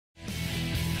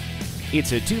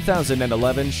It's a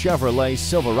 2011 Chevrolet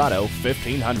Silverado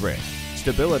 1500.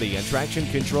 Stability and traction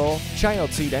control,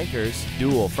 child seat anchors,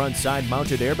 dual front side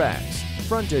mounted airbags,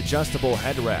 front adjustable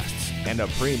headrests, and a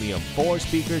premium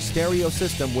 4-speaker stereo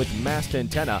system with mast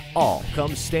antenna all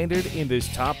come standard in this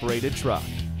top-rated truck.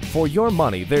 For your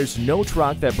money, there's no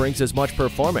truck that brings as much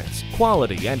performance,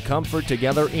 quality, and comfort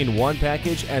together in one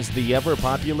package as the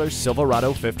ever-popular Silverado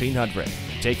 1500.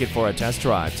 Take it for a test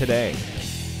drive today.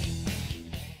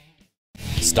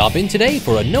 Stop in today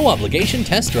for a no-obligation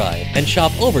test drive and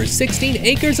shop over 16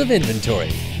 acres of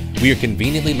inventory. We are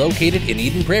conveniently located in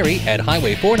Eden Prairie at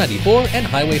Highway 494 and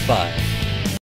Highway 5.